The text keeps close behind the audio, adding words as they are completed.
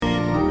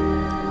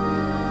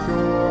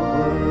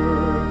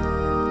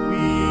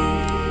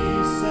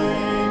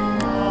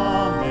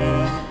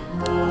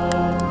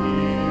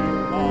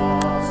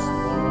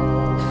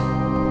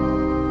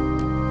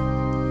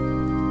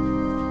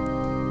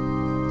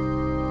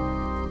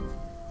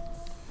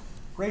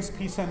Grace,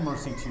 peace, and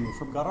mercy to you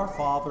from God our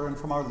Father and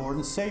from our Lord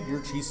and Savior,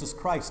 Jesus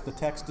Christ. The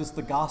text is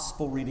the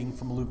gospel reading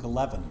from Luke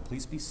 11.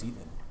 Please be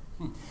seated.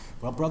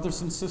 Well,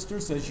 brothers and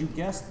sisters, as you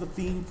guessed, the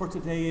theme for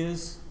today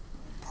is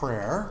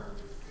prayer.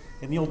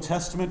 In the Old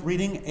Testament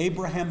reading,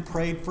 Abraham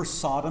prayed for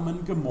Sodom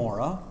and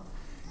Gomorrah.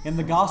 In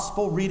the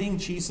gospel reading,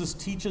 Jesus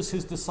teaches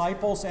his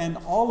disciples and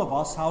all of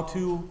us how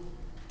to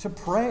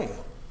pray.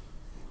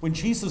 When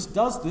Jesus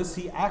does this,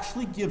 he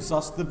actually gives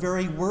us the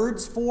very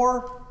words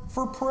for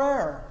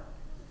prayer.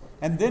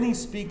 And then he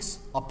speaks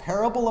a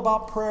parable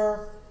about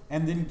prayer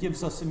and then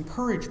gives us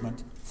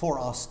encouragement for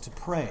us to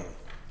pray.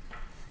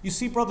 You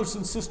see, brothers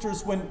and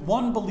sisters, when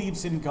one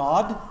believes in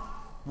God,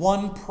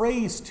 one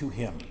prays to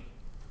him.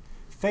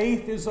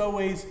 Faith is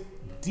always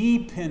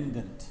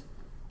dependent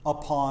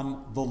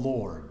upon the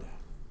Lord.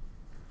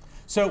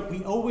 So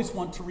we always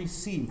want to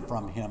receive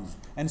from him,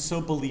 and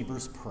so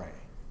believers pray.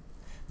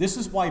 This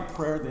is why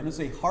prayer then is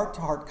a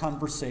heart-to-heart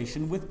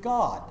conversation with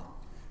God.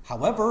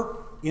 However,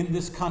 in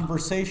this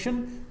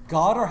conversation,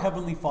 God, our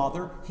Heavenly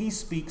Father, he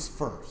speaks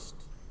first.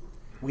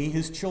 We,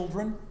 his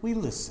children, we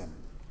listen.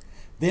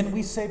 Then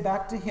we say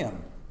back to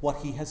him what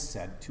he has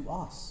said to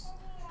us.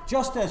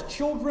 Just as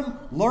children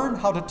learn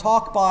how to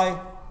talk by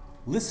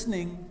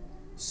listening,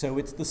 so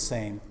it's the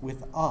same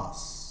with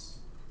us.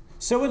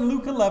 So in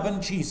Luke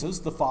 11, Jesus,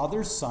 the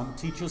Father's Son,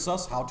 teaches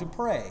us how to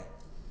pray,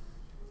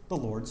 the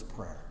Lord's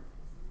Prayer.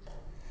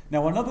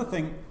 Now, another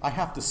thing I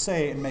have to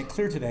say and make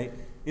clear today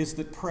is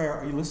that prayer,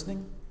 are you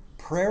listening?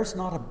 Prayer's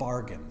not a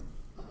bargain.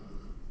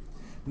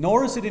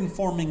 Nor is it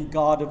informing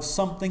God of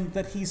something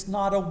that he's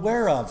not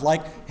aware of.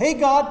 Like, hey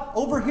God,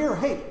 over here,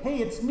 hey,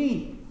 it's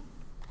me.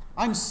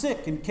 I'm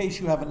sick, in case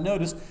you haven't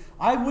noticed.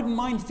 I wouldn't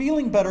mind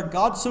feeling better,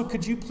 God, so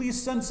could you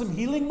please send some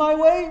healing my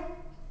way?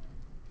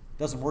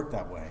 Doesn't work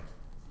that way.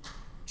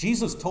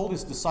 Jesus told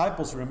his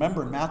disciples,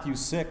 remember in Matthew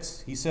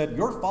 6, he said,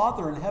 your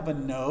Father in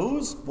heaven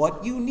knows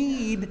what you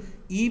need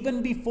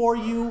even before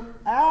you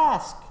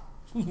ask.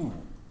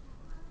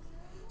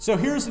 So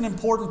here's an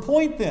important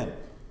point then.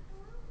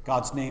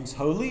 God's name's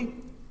holy,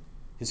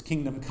 his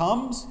kingdom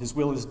comes, his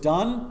will is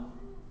done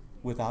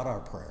without our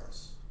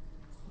prayers.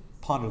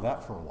 Ponder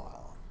that for a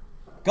while.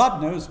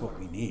 God knows what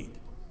we need.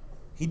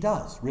 He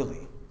does,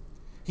 really.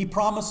 He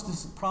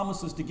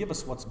promises to give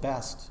us what's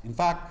best. In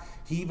fact,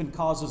 he even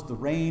causes the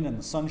rain and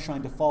the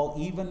sunshine to fall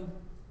even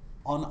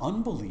on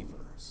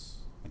unbelievers.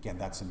 Again,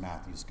 that's in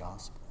Matthew's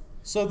gospel.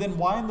 So then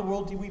why in the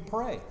world do we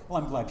pray?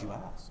 Well, I'm glad you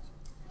asked.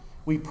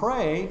 We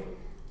pray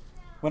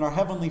when our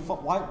heavenly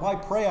why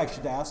pray, I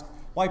should ask?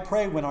 Why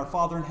pray when our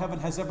Father in heaven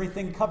has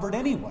everything covered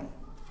anyway?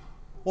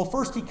 Well,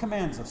 first he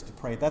commands us to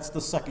pray. That's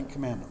the second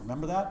commandment.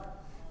 Remember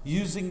that?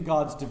 Using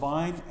God's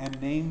divine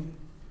and name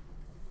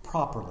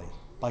properly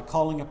by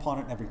calling upon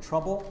it in every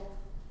trouble,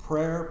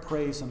 prayer,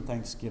 praise, and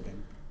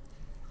thanksgiving.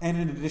 And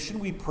in addition,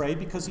 we pray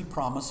because he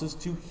promises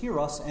to hear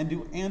us and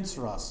to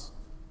answer us.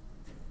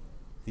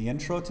 The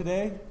intro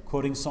today,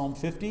 quoting Psalm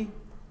 50,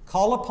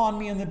 call upon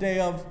me in the day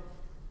of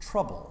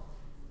trouble,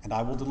 and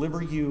I will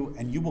deliver you,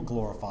 and you will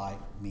glorify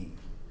me.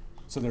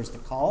 So there's the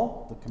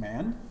call, the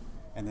command,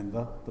 and then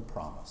the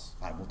promise.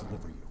 I will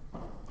deliver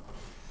you.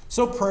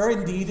 So prayer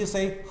indeed is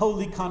a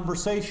holy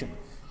conversation.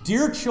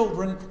 Dear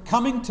children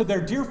coming to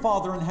their dear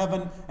Father in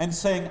heaven and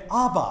saying,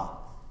 Abba,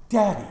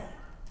 Daddy.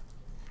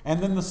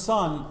 And then the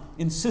Son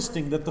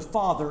insisting that the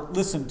Father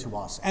listen to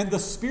us. And the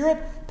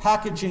Spirit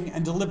packaging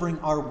and delivering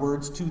our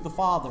words to the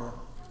Father.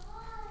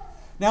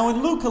 Now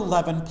in Luke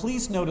 11,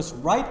 please notice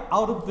right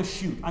out of the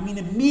chute,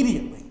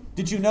 immediately.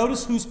 Did you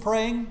notice who's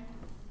praying?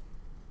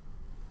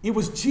 It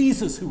was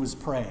Jesus who was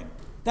praying.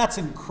 That's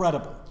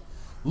incredible.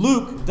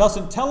 Luke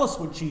doesn't tell us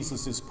what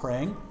Jesus is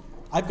praying.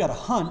 I've got a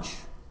hunch,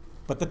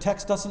 but the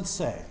text doesn't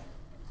say.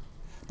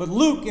 But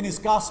Luke in his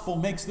gospel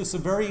makes this a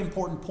very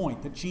important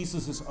point, that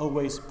Jesus is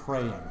always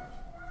praying.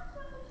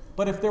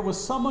 But if there was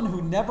someone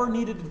who never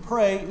needed to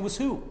pray, it was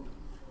who?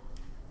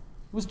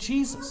 It was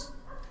Jesus.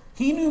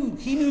 He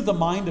knew the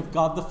mind of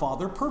God the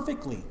Father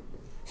perfectly.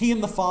 He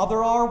and the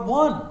Father are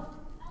one.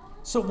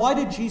 So why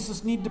did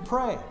Jesus need to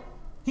pray?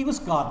 He was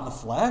God in the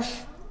flesh.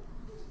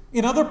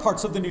 In other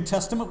parts of the New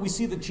Testament, we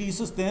see that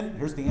Jesus then,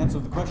 here's the answer to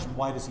the question,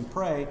 why does he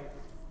pray?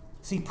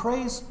 He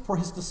prays for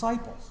his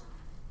disciples.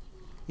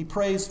 He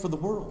prays for the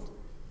world.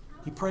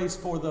 He prays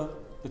for the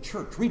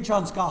church. Read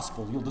John's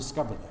Gospel, you'll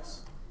discover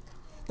this.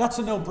 That's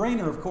a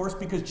no-brainer, of course,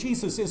 because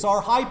Jesus is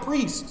our high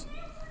priest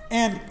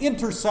and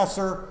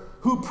intercessor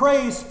who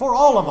prays for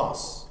all of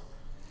us.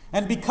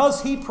 And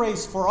because he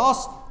prays for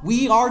us,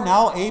 we are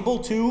now able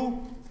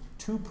to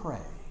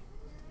pray.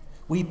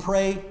 We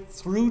pray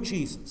through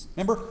Jesus.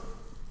 Remember,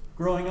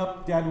 growing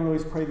up, Dad would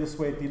always pray this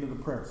way at the end of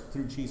the prayers,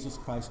 through Jesus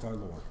Christ our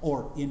Lord,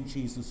 or in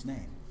Jesus'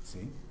 name,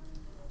 see?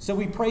 So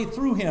we pray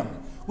through him.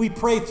 We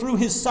pray through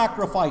his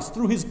sacrifice,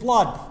 through his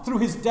blood, through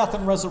his death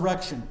and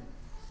resurrection.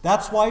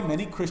 That's why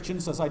many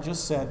Christians, as I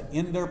just said,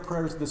 end their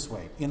prayers this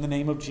way, in the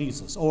name of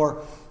Jesus,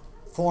 or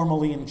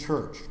formally in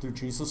church, through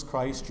Jesus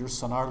Christ, your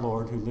Son, our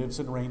Lord, who lives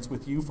and reigns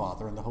with you,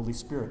 Father, and the Holy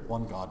Spirit,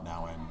 one God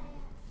now and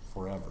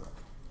forever.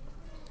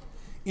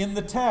 In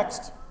the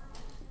text,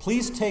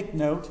 please take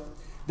note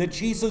that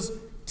Jesus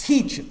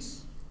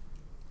teaches.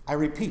 I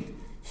repeat,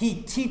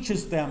 he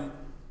teaches them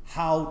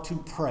how to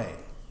pray.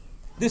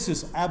 This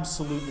is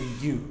absolutely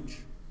huge.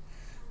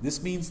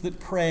 This means that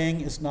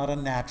praying is not a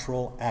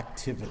natural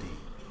activity,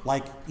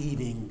 like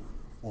eating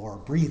or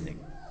breathing.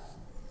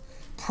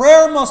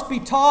 Prayer must be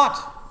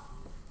taught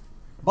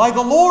by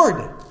the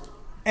Lord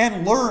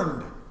and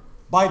learned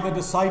by the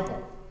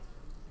disciple.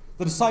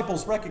 The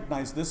disciples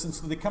recognize this, and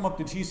so they come up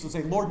to Jesus and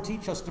say, Lord,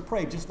 teach us to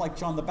pray, just like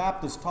John the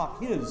Baptist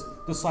taught his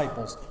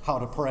disciples how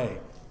to pray.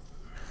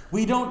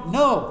 We don't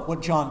know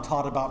what John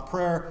taught about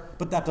prayer,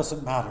 but that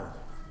doesn't matter,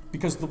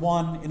 because the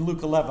one in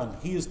Luke 11,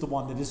 he is the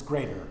one that is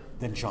greater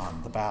than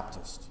John the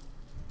Baptist.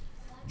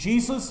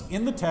 Jesus,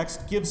 in the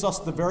text, gives us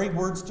the very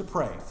words to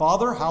pray.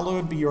 Father,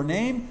 hallowed be your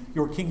name,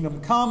 your kingdom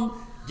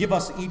come. Give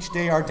us each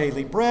day our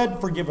daily bread.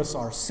 Forgive us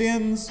our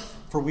sins,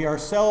 for we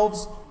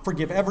ourselves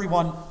forgive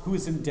everyone who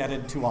is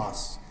indebted to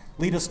us.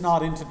 Lead us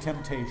not into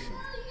temptation.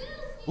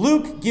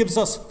 Luke gives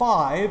us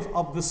 5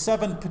 of the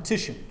 7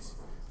 petitions.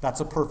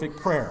 That's a perfect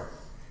prayer.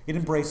 It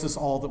embraces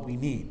all that we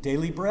need.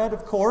 Daily bread,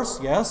 of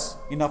course, yes,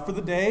 enough for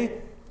the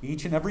day,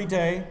 each and every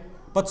day.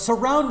 But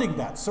surrounding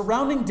that,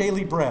 surrounding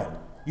daily bread,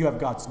 you have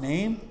God's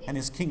name and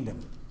his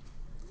kingdom.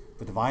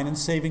 The divine and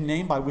saving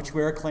name by which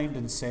we are claimed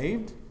and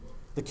saved.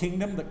 The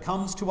kingdom that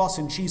comes to us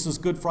in Jesus'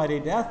 Good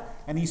Friday death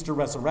and Easter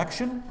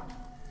resurrection.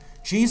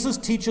 Jesus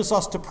teaches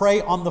us to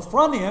pray on the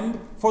front end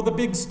for the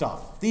big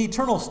stuff, the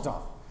eternal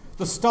stuff,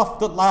 the stuff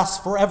that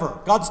lasts forever.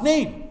 God's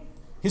name,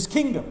 his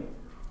kingdom.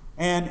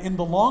 And in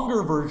the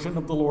longer version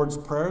of the Lord's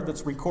Prayer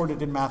that's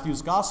recorded in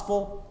Matthew's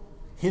Gospel,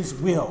 his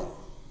will.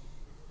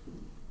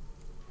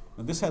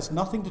 And this has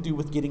nothing to do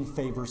with getting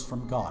favors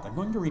from God. I'm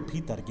going to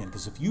repeat that again,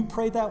 because if you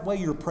pray that way,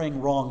 you're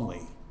praying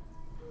wrongly.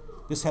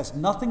 This has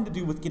nothing to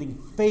do with getting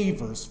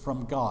favors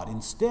from God.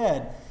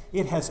 Instead,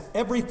 it has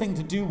everything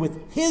to do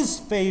with his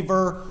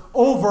favor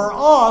over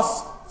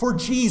us for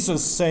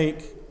Jesus'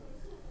 sake.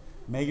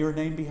 May your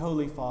name be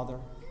holy, Father,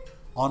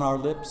 on our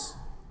lips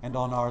and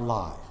on our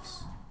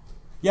lives.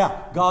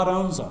 Yeah, God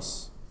owns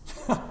us.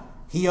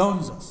 He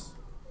owns us.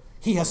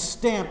 He has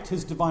stamped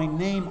his divine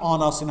name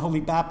on us in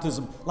holy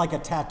baptism like a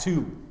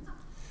tattoo.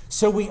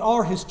 So we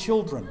are his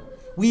children.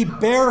 We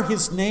bear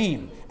his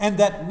name, and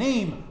that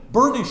name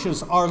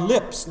burnishes our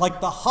lips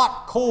like the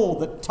hot coal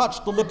that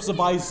touched the lips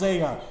of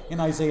Isaiah in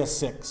Isaiah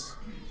 6.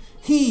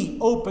 He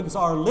opens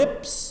our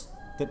lips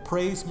that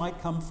praise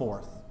might come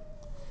forth.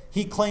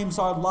 He claims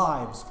our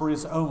lives for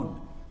his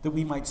own, that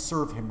we might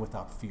serve him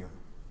without fear.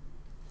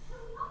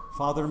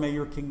 Father, may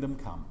your kingdom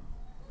come.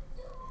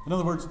 In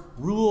other words,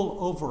 rule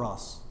over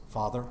us,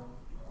 Father.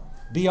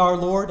 Be our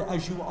Lord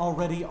as you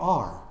already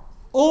are.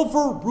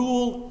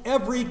 Overrule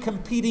every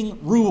competing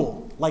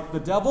rule, like the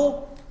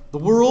devil, the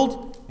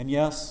world, and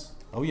yes,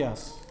 oh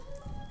yes,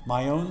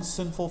 my own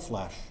sinful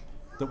flesh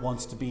that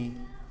wants to be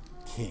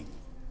king.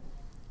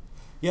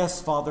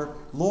 Yes, Father,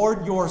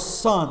 Lord, your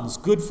Son's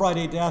Good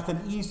Friday death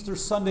and Easter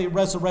Sunday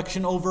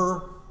resurrection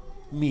over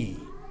me.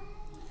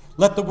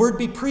 Let the word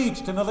be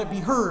preached and let it be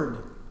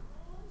heard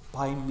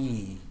by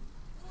me.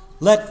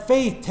 Let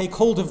faith take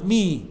hold of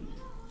me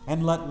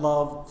and let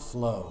love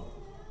flow.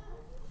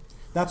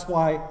 That's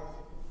why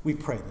we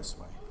pray this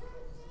way.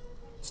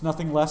 It's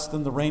nothing less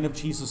than the reign of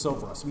Jesus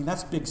over us. I mean,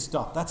 that's big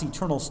stuff. That's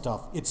eternal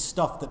stuff. It's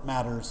stuff that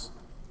matters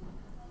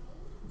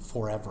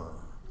forever.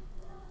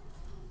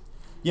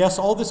 Yes,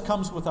 all this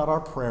comes without our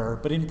prayer,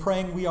 but in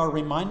praying we are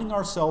reminding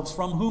ourselves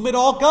from whom it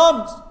all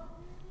comes.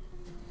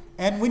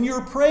 And when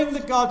you're praying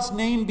that God's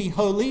name be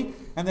holy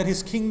and that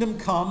his kingdom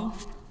come,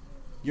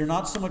 you're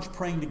not so much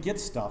praying to get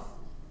stuff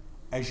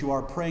as you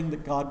are praying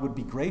that God would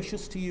be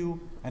gracious to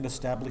you and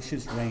establish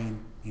his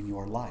reign in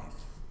your life.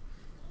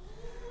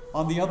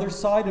 On the other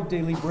side of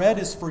daily bread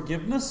is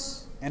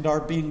forgiveness and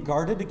our being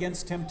guarded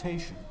against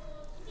temptation.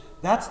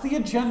 That's the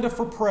agenda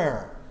for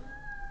prayer,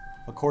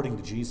 according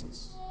to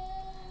Jesus.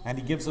 And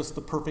he gives us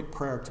the perfect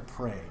prayer to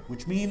pray,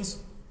 which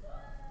means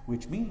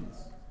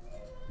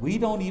we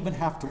don't even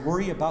have to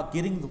worry about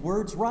getting the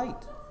words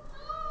right.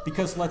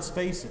 Because let's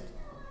face it,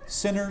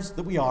 sinners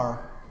that we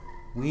are,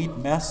 we'd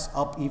mess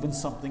up even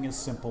something as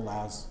simple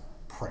as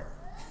prayer.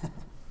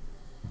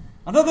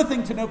 Another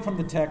thing to note from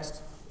the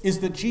text is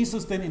that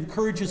Jesus then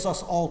encourages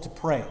us all to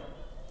pray.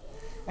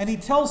 And he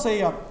tells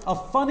a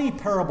funny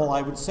parable,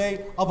 I would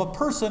say, of a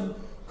person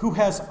who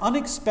has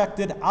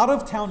unexpected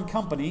out-of-town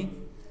company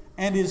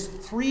and is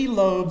 3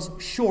 loaves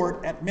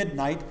short at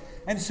midnight.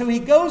 And so he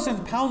goes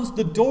and pounds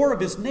the door of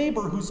his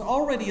neighbor who's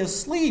already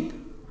asleep.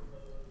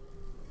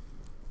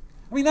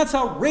 I mean, that's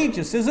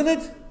outrageous, isn't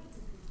it?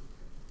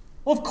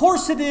 Well, of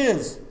course it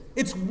is.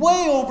 It's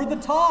way over the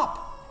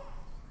top.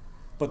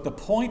 But the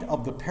point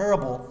of the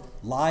parable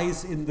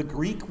lies in the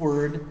Greek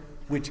word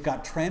which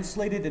got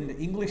translated into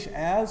English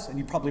as, and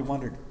you probably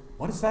wondered,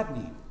 what does that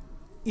mean?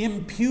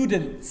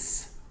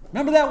 Impudence.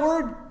 Remember that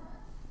word?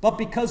 But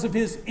because of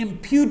his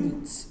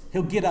impudence,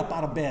 he'll get up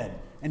out of bed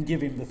and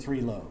give him the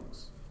 3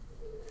 loaves.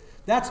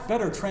 That's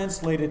better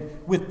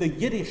translated with the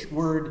Yiddish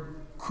word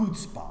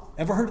chutzpah.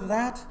 Ever heard of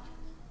that?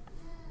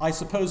 I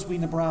suppose we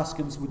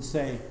Nebraskans would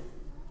say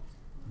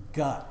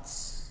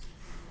guts.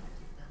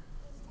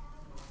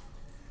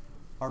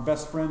 Our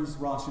best friends,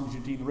 Ross and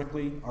Jadine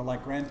Rickley, are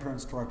like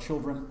grandparents to our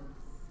children.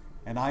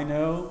 And I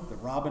know that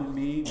Robin and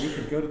me, we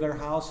could go to their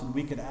house and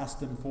we could ask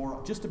them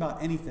for just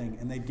about anything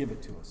and they'd give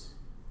it to us.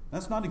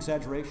 That's not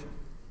exaggeration.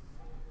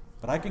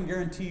 But I can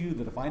guarantee you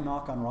that if I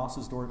knock on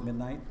Ross's door at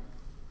midnight,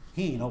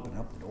 he ain't opening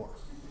up the door.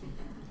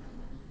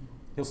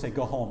 He'll say,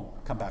 go home,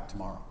 come back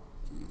tomorrow,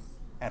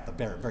 at the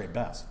very, very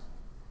best.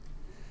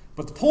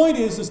 But the point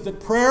is that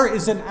prayer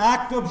is an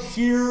act of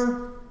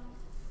sheer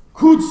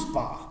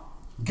chutzpah,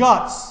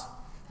 guts,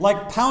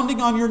 like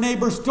pounding on your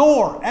neighbor's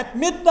door at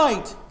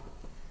midnight.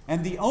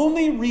 And the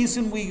only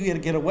reason we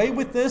get away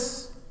with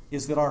this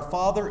is that our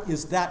Father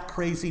is that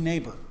crazy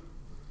neighbor.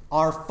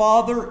 Our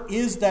Father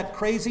is that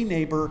crazy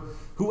neighbor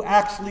who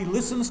actually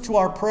listens to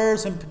our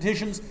prayers and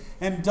petitions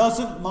and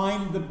doesn't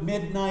mind the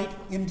midnight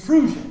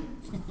intrusion.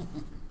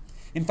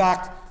 In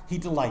fact, he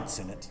delights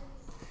in it.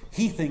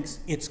 He thinks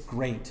it's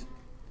great.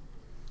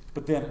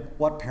 But then,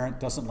 what parent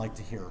doesn't like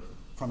to hear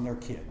from their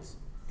kids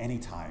any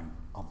time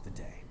of the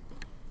day?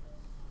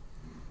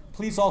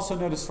 Please also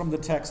notice from the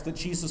text that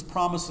Jesus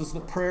promises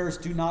that prayers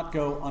do not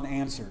go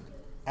unanswered.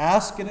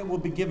 Ask and it will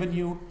be given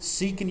you,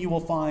 seek and you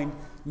will find,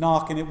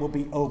 knock and it will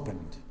be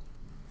opened.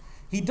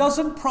 He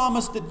doesn't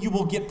promise that you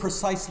will get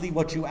precisely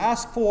what you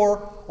ask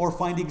for or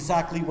find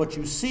exactly what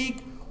you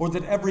seek or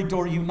that every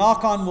door you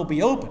knock on will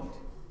be opened.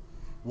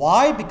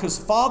 Why? Because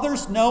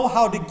fathers know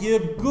how to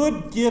give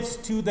good gifts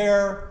to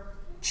their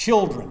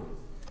children.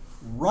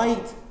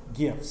 Right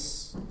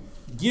gifts.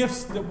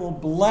 Gifts that will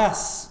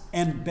bless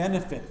and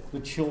benefit the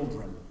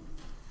children.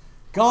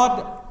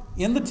 God,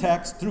 in the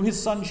text, through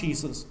his Son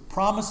Jesus,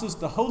 promises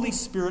the Holy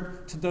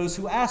Spirit to those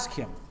who ask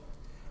him.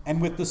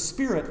 And with the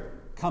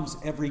Spirit comes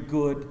every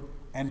good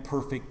and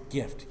perfect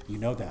gift. You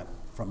know that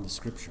from the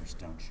Scriptures,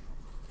 don't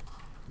you?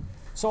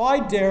 So I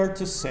dare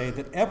to say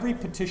that every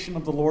petition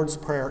of the Lord's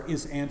Prayer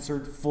is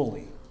answered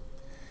fully.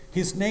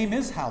 His name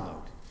is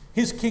hallowed.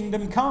 His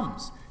kingdom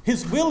comes.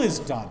 His will is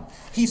done.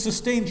 He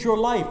sustains your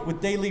life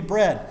with daily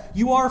bread.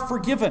 You are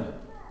forgiven,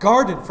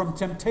 guarded from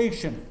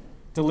temptation,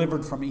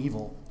 delivered from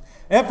evil.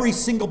 Every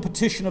single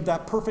petition of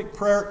that perfect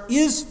prayer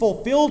is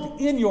fulfilled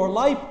in your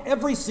life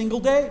every single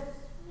day.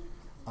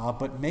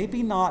 But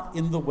maybe not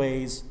in the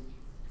ways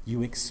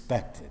you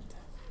expected.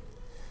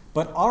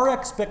 But our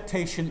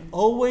expectation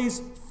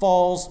always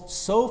falls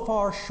so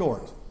far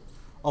short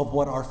of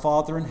what our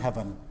Father in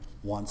heaven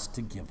wants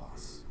to give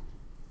us.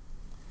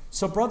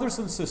 So, brothers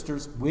and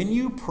sisters, when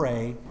you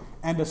pray,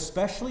 and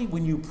especially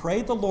when you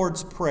pray the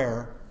Lord's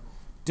Prayer,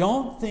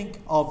 don't think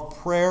of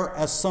prayer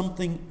as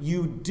something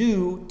you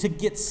do to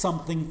get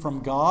something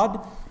from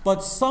God,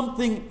 but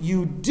something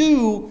you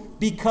do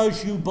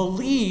because you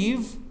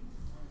believe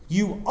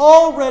you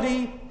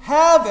already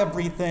have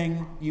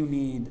everything you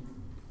need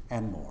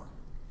and more.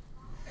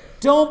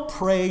 Don't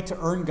pray to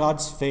earn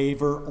God's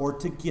favor or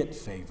to get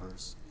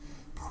favors.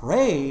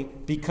 Pray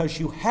because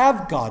you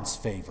have God's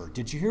favor.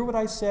 Did you hear what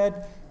I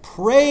said?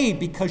 Pray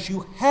because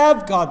you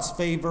have God's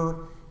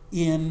favor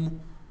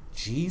in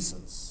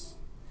Jesus.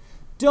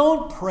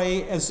 Don't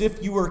pray as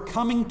if you were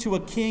coming to a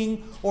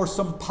king or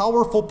some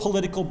powerful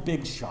political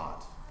big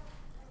shot.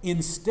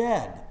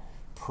 Instead,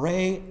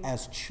 pray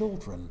as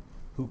children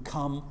who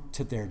come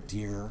to their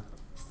dear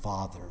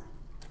Father.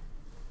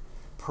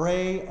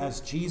 Pray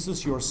as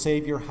Jesus, your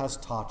Savior, has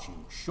taught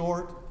you.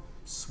 Short,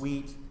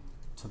 sweet,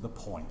 to the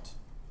point.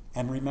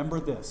 And remember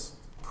this,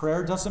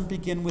 prayer doesn't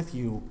begin with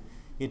you.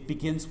 It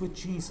begins with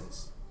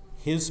Jesus,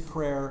 his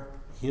prayer,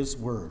 his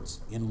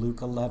words in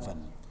Luke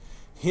 11,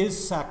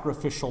 his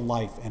sacrificial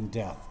life and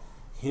death,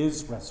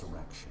 his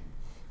resurrection.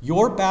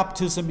 Your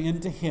baptism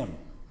into him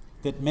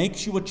that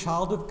makes you a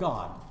child of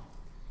God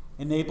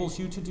enables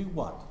you to do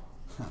what?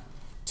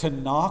 To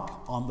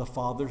knock on the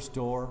Father's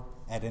door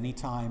at any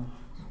time,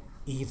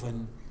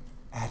 even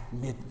at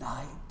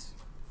midnight.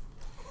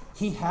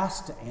 He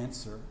has to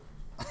answer.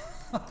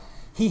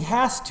 He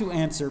has to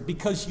answer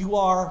because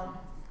you're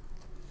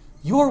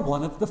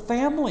one of the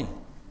family.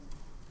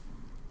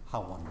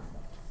 How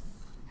wonderful.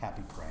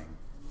 Happy praying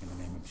in the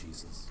name of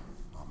Jesus.